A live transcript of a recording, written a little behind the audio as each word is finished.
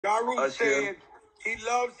Ja Rule saying he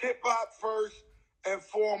loves hip-hop first and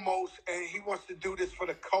foremost, and he wants to do this for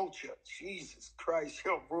the culture. Jesus Christ,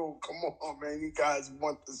 yo, Rule, come on, man. You guys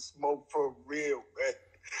want the smoke for real, man.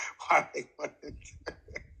 Why they want the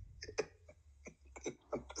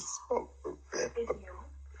smoke for real?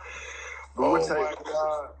 Oh, my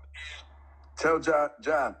God. Tell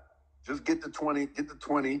John, just get the 20,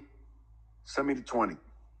 send me the 20.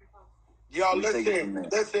 Yo, listen.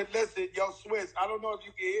 Yo, Swiss, I don't know if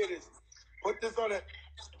you can hear this. Put this on it.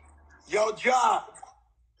 Yo, Ja.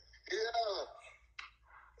 Yeah.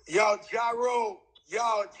 Yo, Ja Rule.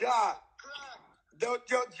 Yo, Ja. Yo,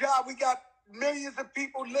 Ja, we got millions of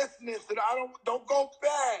people listening, so don't go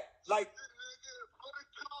bad. Like,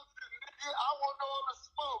 I want all the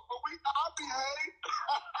smoke, but I'll behave.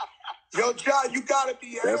 Yo, Ja, you gotta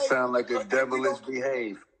behave. That sound like a devilish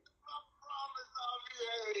behave.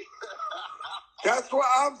 That's what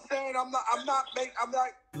I'm saying. I'm not.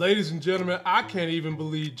 Ladies and gentlemen, I can't even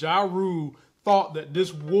believe Ja Rule thought that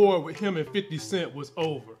this war with him and 50 Cent was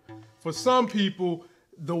over. For some people,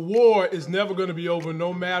 the war is never going to be over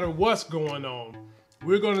no matter what's going on.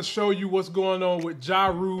 We're going to show you what's going on with Ja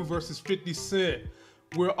Rule versus 50 Cent.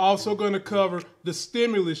 We're also going to cover the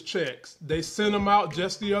stimulus checks. They sent them out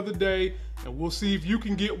just the other day, and we'll see if you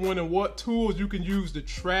can get one and what tools you can use to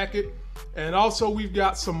track it. And also, we've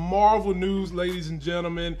got some Marvel news, ladies and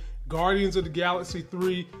gentlemen. Guardians of the Galaxy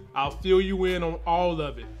 3. I'll fill you in on all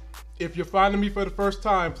of it. If you're finding me for the first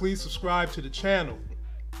time, please subscribe to the channel.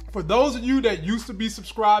 For those of you that used to be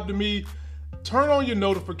subscribed to me, turn on your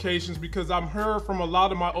notifications, because I've heard from a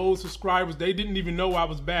lot of my old subscribers, they didn't even know I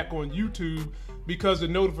was back on YouTube because the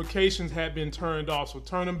notifications had been turned off. So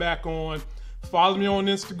turn them back on. Follow me on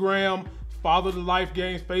Instagram, follow the Life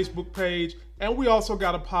Games Facebook page, and we also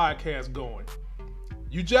got a podcast going.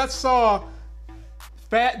 You just saw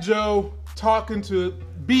Fat Joe talking to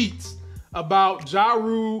Beats about Ja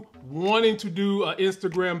Rule wanting to do an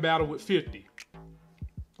Instagram battle with 50.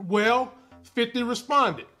 Well, 50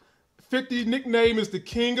 responded. 50's nickname is the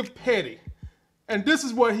King of Petty. And this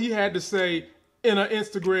is what he had to say in an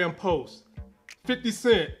Instagram post. 50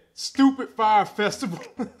 Cent, stupid Fire Festival.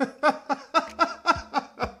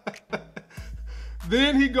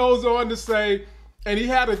 Then he goes on to say, and he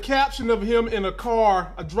had a caption of him in a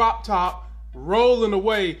car, a drop top, rolling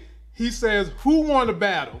away. He says, "Who won the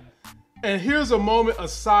battle?" And here's a moment of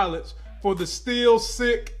silence for the still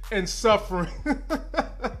sick and suffering.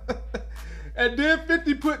 And then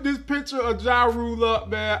 50 put this picture of Ja Rule up,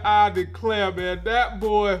 man. I declare, man, that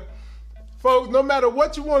boy, folks, no matter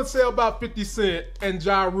what you want to say about 50 Cent and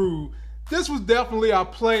Ja Rule, this was definitely a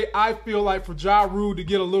play, I feel like, for Ja Rule to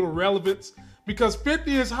get a little relevance, because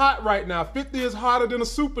 50 is hot right now. 50 is hotter than a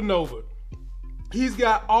supernova. He's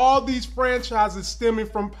got all these franchises stemming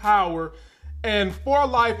from Power, and For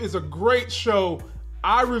Life is a great show.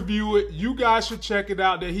 I review it. You guys should check it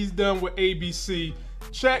out that he's done with ABC.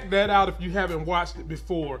 Check that out if you haven't watched it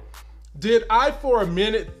before. Did I for a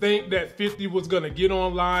minute think that 50 was gonna get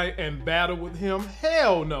online and battle with him?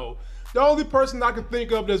 Hell no. The only person I can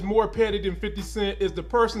think of that's more petty than 50 Cent is the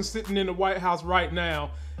person sitting in the White House right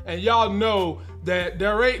now. And y'all know that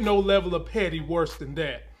there ain't no level of petty worse than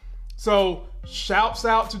that. So shouts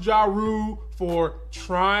out to Ja Rule for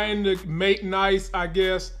trying to make nice, I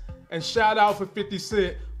guess. And shout out for 50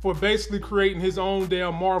 Cent for basically creating his own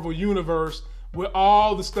damn Marvel universe with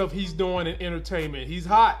all the stuff he's doing in entertainment. He's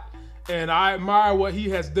hot, and I admire what he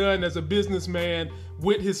has done as a businessman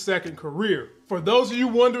with his second career. For those of you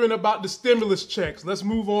wondering about the stimulus checks, let's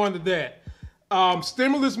move on to that.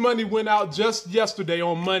 Stimulus money went out just yesterday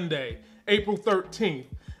on Monday, April 13th.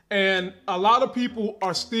 And a lot of people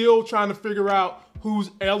are still trying to figure out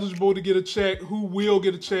who's eligible to get a check, who will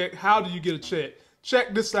get a check, how do you get a check.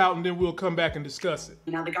 Check this out, and then we'll come back and discuss it.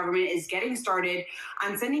 Now, the government is getting started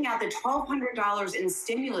on sending out the $1,200 in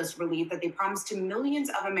stimulus relief that they promised to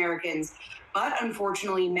millions of Americans. But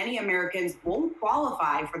unfortunately, many Americans won't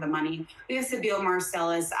qualify for the money. We have Sabeel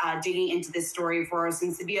Marcellus digging into this story for us.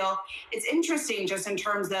 And Sabeel, it's interesting just in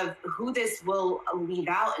terms of who this will leave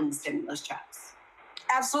out in the stimulus checks.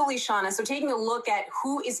 Absolutely, Shauna. So taking a look at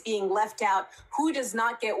who is being left out, who does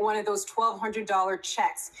not get one of those $1,200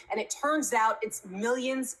 checks. And it turns out it's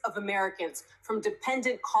millions of Americans, from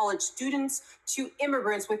dependent college students to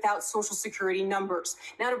immigrants without Social Security numbers.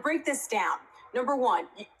 Now, to break this down, number one,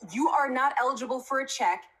 you are not eligible for a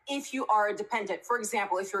check if you are a dependent. For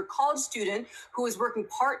example, if you're a college student who is working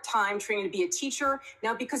part-time training to be a teacher,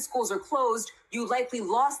 now because schools are closed, you likely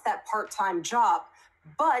lost that part-time job.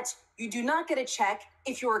 But you do not get a check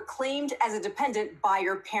if you are claimed as a dependent by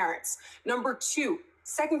your parents. Number two,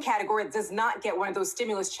 Second category that does not get one of those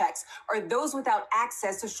stimulus checks are those without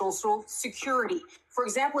access to Social Security. For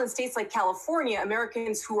example, in states like California,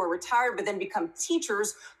 Americans who are retired but then become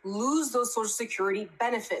teachers lose those Social Security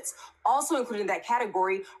benefits. Also included in that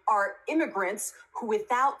category are immigrants who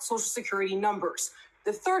without Social Security numbers.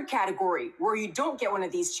 The third category where you don't get one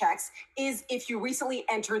of these checks is if you recently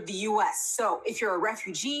entered the U.S. So if you're a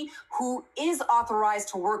refugee who is authorized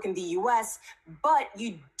to work in the U.S., but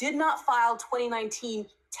you did not file 2019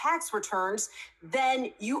 tax returns, then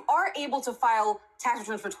you are able to file tax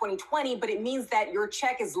returns for 2020, but it means that your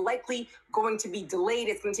check is likely going to be delayed.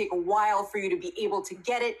 It's going to take a while for you to be able to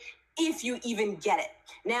get it, if you even get it.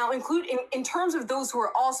 Now, in terms of those who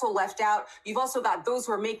are also left out, you've also got those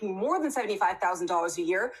who are making more than $75,000 a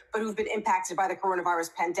year, but who've been impacted by the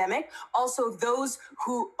coronavirus pandemic. Also, those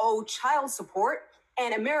who owe child support,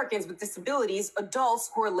 and Americans with disabilities, adults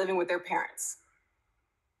who are living with their parents.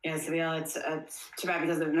 Yes, it's too bad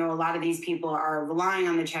because I know a lot of these people are relying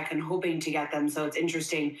on the check and hoping to get them. So it's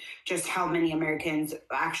interesting just how many Americans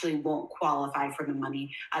actually won't qualify for the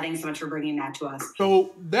money. Thanks so much for bringing that to us.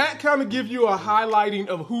 So that kind of gives you a highlighting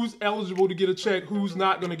of who's eligible to get a check, who's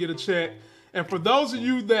not going to get a check. And for those of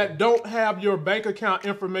you that don't have your bank account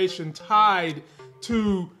information tied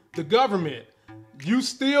to the government, you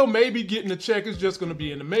still may be getting a check. It's just going to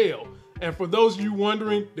be in the mail. And for those of you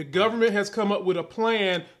wondering, the government has come up with a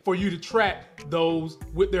plan for you to track those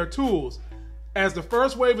with their tools. As the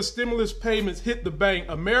first wave of stimulus payments hit the bank,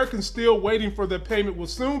 Americans still waiting for their payment will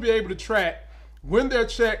soon be able to track when their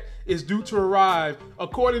check is due to arrive,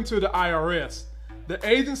 according to the IRS. The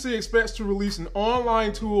agency expects to release an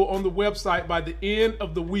online tool on the website by the end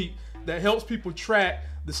of the week that helps people track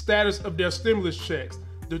the status of their stimulus checks.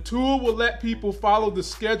 The tool will let people follow the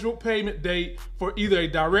scheduled payment date for either a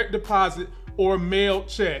direct deposit or mailed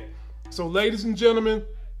check. So ladies and gentlemen,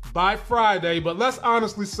 by Friday, but let's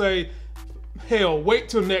honestly say, hell, wait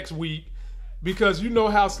till next week, because you know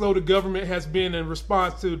how slow the government has been in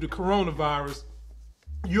response to the coronavirus.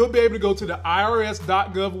 You'll be able to go to the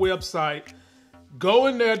irs.gov website, go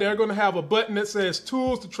in there, they're gonna have a button that says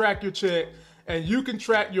tools to track your check, and you can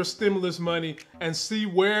track your stimulus money and see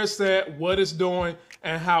where it's at, what it's doing,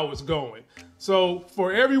 and how it's going. So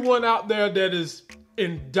for everyone out there that is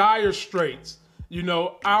in dire straits, you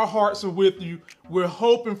know, our hearts are with you. We're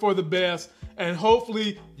hoping for the best, and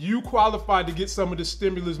hopefully you qualify to get some of the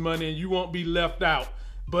stimulus money and you won't be left out.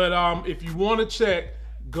 But if you want to check,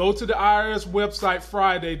 go to the IRS website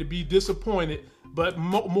Friday to be disappointed, but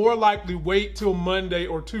more likely wait till Monday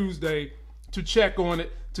or Tuesday to check on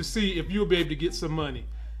it to see if you'll be able to get some money.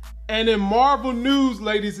 And in Marvel news,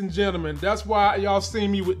 ladies and gentlemen, that's why y'all see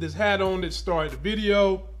me with this hat on that started the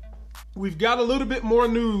video. We've got a little bit more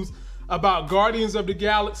news about Guardians of the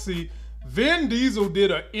Galaxy. Vin Diesel did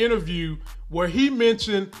an interview where he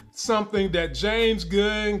mentioned something that James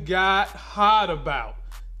Gunn got hot about.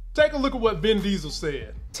 Take a look at what Vin Diesel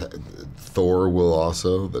said. Thor will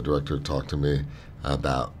also, the director talked to me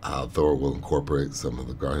about how Thor will incorporate some of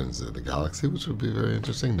the Guardians of the Galaxy, which would be very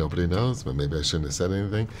interesting. Nobody knows, but maybe I shouldn't have said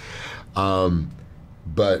anything.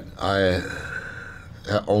 But I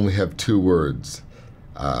only have two words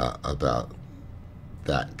about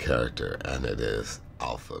that character, and it is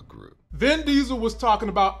Alpha Groot. Vin Diesel was talking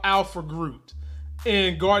about Alpha Groot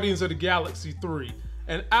in Guardians of the Galaxy 3.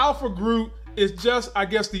 And Alpha Groot is just, I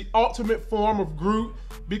guess, the ultimate form of Groot,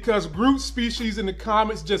 because Groot's species in the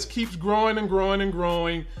comics just keeps growing and growing and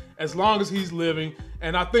growing as long as he's living.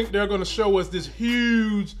 And I think they're going to show us this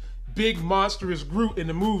huge, big, monstrous Groot in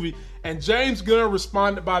the movie. And James Gunn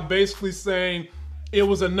responded by basically saying, it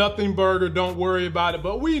was a nothing burger, don't worry about it.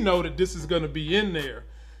 But we know that this is going to be in there.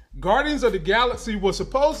 Guardians of the Galaxy was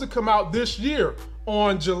supposed to come out this year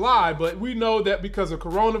on July, but we know that because of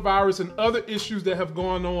coronavirus and other issues that have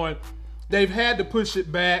gone on, they've had to push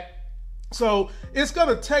it back. So it's going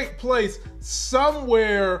to take place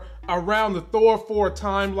somewhere around the Thor 4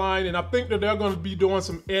 timeline, and I think that they're going to be doing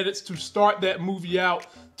some edits to start that movie out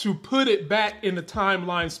to put it back in the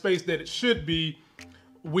timeline space that it should be.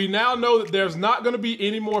 We now know that there's not going to be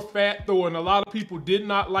any more fat Thor, and a lot of people did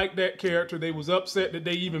not like that character. They was upset that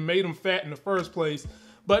they even made him fat in the first place.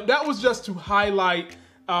 But that was just to highlight,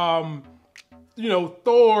 you know,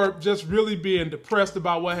 Thor just really being depressed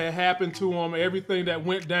about what had happened to him, everything that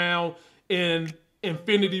went down in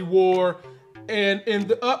Infinity War. And in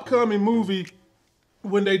the upcoming movie,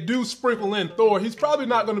 when they do sprinkle in Thor, he's probably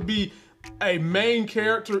not going to be a main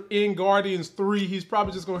character in Guardians 3. He's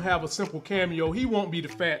probably just going to have a simple cameo. He won't be the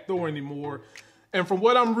fat Thor anymore. And from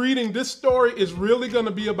what I'm reading, this story is really going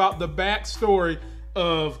to be about the backstory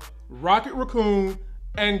of Rocket Raccoon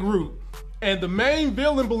and Groot. And the main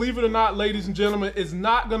villain, believe it or not, ladies and gentlemen, is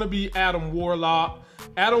not going to be Adam Warlock.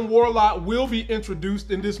 Adam Warlock will be introduced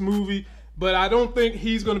in this movie, but I don't think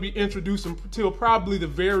he's going to be introduced until probably the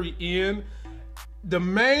very end. The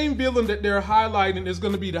main villain that they're highlighting is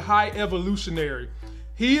going to be the High Evolutionary.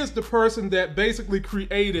 He is the person that basically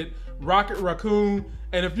created Rocket Raccoon.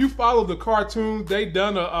 And if you follow the cartoons, they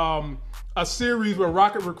done a series where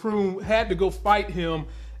Rocket Raccoon had to go fight him.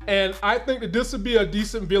 And I think that this would be a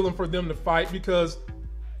decent villain for them to fight, because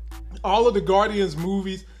all of the Guardians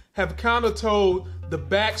movies have kind of told the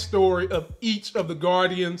backstory of each of the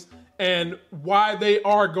Guardians and why they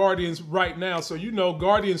are Guardians right now. So, you know,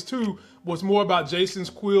 Guardians 2 was more about Jason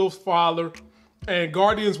Quill's father, and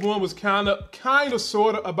Guardians 1 was kind of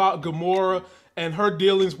sort of about Gamora and her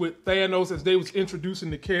dealings with Thanos as they was introducing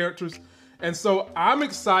the characters. And so I'm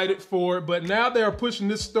excited for it, but now they're pushing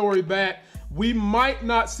this story back. We might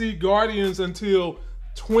not see Guardians until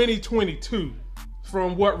 2022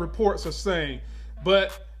 from what reports are saying.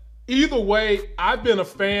 But either way, I've been a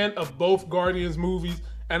fan of both Guardians movies,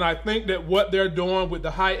 and I think that what they're doing with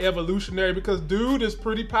the High Evolutionary, because dude is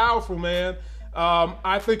pretty powerful, man.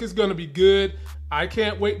 I think it's gonna be good. I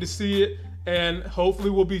can't wait to see it, and hopefully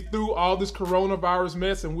we'll be through all this coronavirus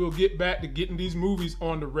mess and we'll get back to getting these movies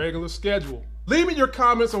on the regular schedule. Leave me your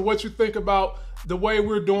comments on what you think about the way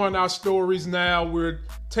we're doing our stories now. We're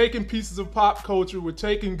taking pieces of pop culture, we're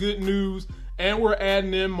taking good news, and we're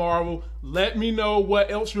adding in Marvel. Let me know what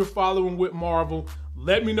else you're following with Marvel.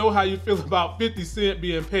 Let me know how you feel about 50 Cent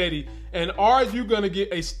being petty. And are you gonna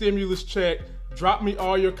get a stimulus check? Drop me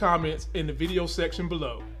all your comments in the video section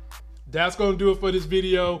below. That's gonna do it for this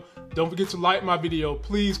video. Don't forget to like my video.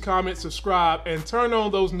 Please comment, subscribe, and turn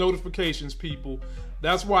on those notifications, people.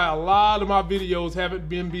 That's why a lot of my videos haven't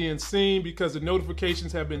been being seen, because the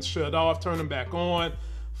notifications have been shut off. Turn them back on.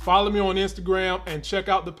 Follow me on Instagram and check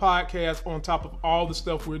out the podcast on top of all the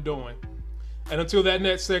stuff we're doing. And until that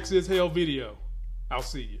next Sex is Hell video, I'll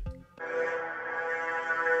see you.